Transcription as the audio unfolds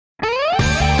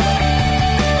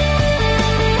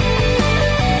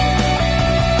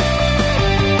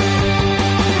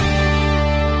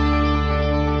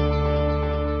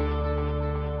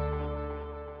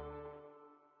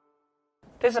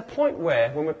there's a point where,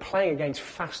 when we're playing against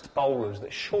fast bowlers,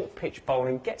 that short pitch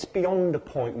bowling gets beyond a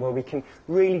point where we can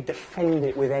really defend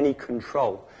it with any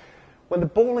control. When the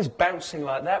ball is bouncing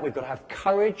like that, we've got to have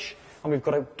courage and we've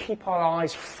got to keep our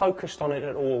eyes focused on it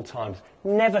at all times.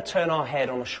 Never turn our head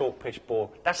on a short pitch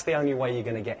ball. That's the only way you're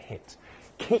going to get hit.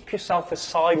 Keep yourself as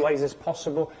sideways as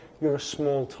possible. You're a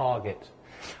small target.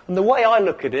 And the way I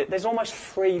look at it, there's almost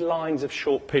 3 lines of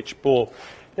short pitch ball.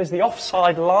 There's the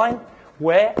offside line,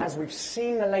 where, as we've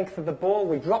seen the length of the ball,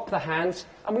 we drop the hands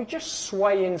and we just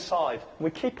sway inside.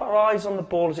 We keep our eyes on the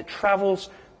ball as it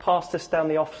travels past us down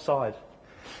the offside.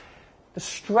 The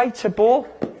straighter ball,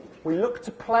 we look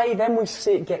to play, then we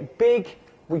see it get big.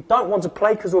 We don't want to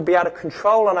play because we'll be out of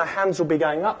control and our hands will be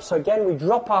going up. So again, we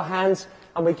drop our hands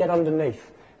and we get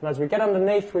underneath. And as we get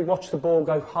underneath, we watch the ball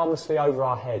go harmlessly over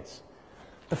our heads.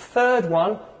 The third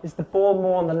one is the ball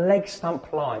more on the leg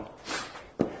stump line.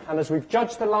 And as we've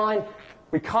judged the line,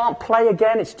 we can't play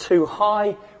again, it's too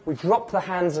high. We drop the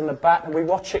hands and the bat and we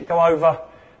watch it go over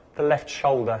the left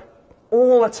shoulder.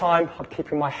 All the time, I'm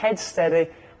keeping my head steady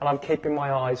and I'm keeping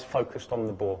my eyes focused on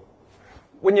the ball.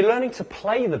 When you're learning to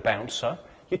play the bouncer,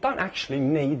 you don't actually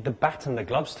need the bat and the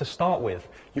gloves to start with.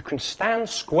 You can stand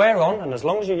square on, and as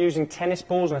long as you're using tennis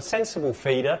balls and a sensible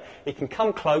feeder, it can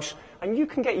come close, and you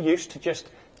can get used to just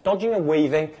dodging and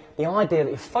weaving, the idea that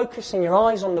you're focusing your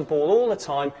eyes on the ball all the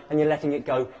time and you're letting it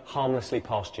go harmlessly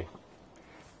past you.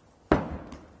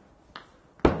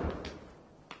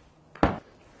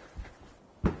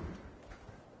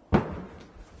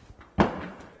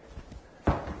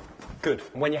 Good.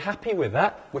 And when you're happy with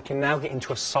that, we can now get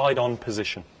into a side-on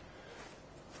position.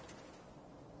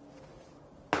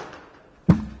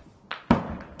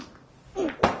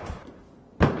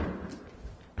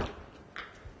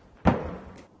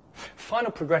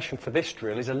 Final progression for this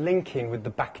drill is a link-in with the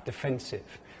back defensive.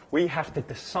 We have to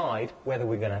decide whether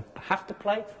we're going to have to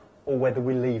play or whether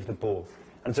we leave the ball.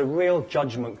 And it's a real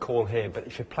judgment call here, but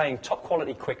if you're playing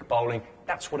top-quality quick bowling,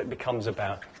 that's what it becomes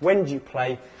about. When do you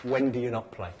play? When do you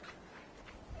not play?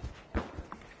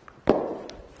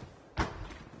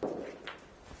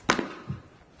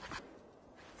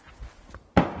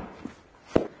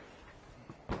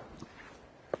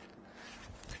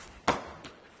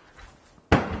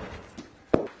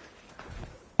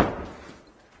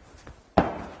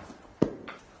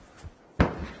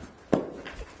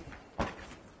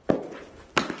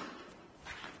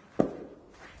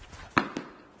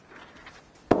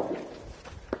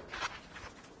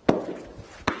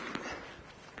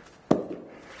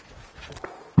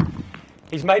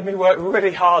 He's made me work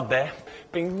really hard there,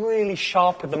 being really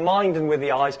sharp with the mind and with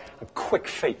the eyes, and quick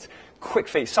feet. Quick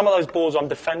feet. Some of those balls I'm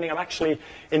defending, I'm actually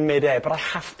in mid-air, but I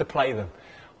have to play them.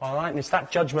 All right, and it's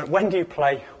that judgment. When do you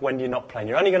play? When do you not play? And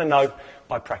you're only going to know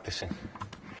by practicing.